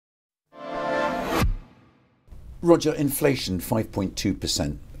Roger, inflation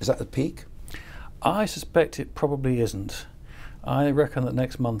 5.2%. Is that the peak? I suspect it probably isn't. I reckon that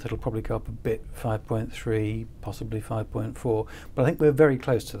next month it'll probably go up a bit, 5.3, possibly 5.4, but I think we're very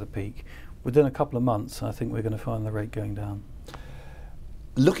close to the peak. Within a couple of months, I think we're going to find the rate going down.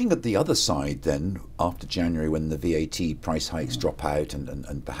 Looking at the other side then, after January when the VAT price hikes drop out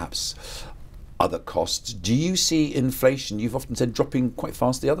and perhaps other costs, do you see inflation, you've often said, dropping quite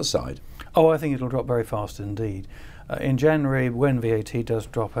fast the other side? Oh, I think it'll drop very fast indeed. In January, when VAT does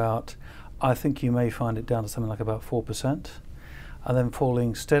drop out, I think you may find it down to something like about 4%, and then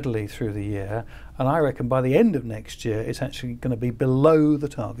falling steadily through the year. And I reckon by the end of next year, it's actually going to be below the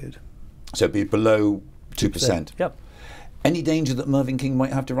target. So it'd be below 2%? Yep. Any danger that Mervyn King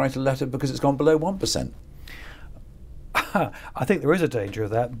might have to write a letter because it's gone below 1%? I think there is a danger of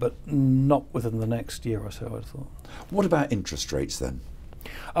that, but not within the next year or so, I thought. What about interest rates then?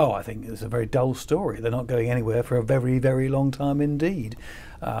 Oh, I think it's a very dull story. They're not going anywhere for a very, very long time indeed.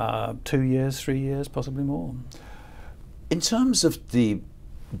 2 years, 3 years, possibly more. In terms of the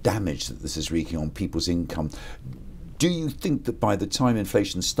damage that this is wreaking on people's income, do you think that by the time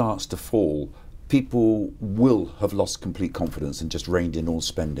inflation starts to fall, people will have lost complete confidence and just reined in all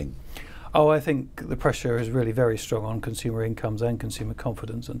spending? Oh, I think the pressure is really very strong on consumer incomes and consumer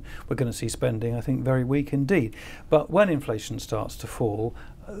confidence, and we're going to see spending, I think, very weak indeed. But when inflation starts to fall,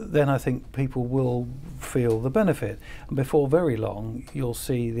 then I think people will feel the benefit. And before very long, you'll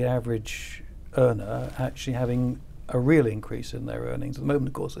see the average earner actually having a real increase in their earnings. At the moment,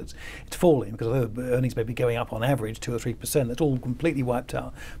 of course, it's falling because although earnings may be going up on average 2 or 3%, that's all completely wiped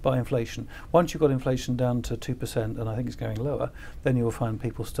out by inflation. Once you've got inflation down to 2%, and I think it's going lower, then you'll find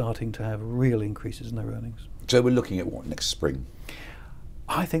people starting to have real increases in their earnings. So we're looking at what, next spring?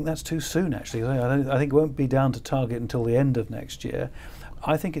 I think that's too soon, actually. I think it won't be down to target until the end of next year.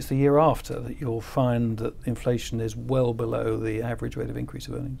 I think it's the year after that you'll find that inflation is well below the average rate of increase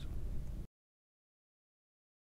of earnings.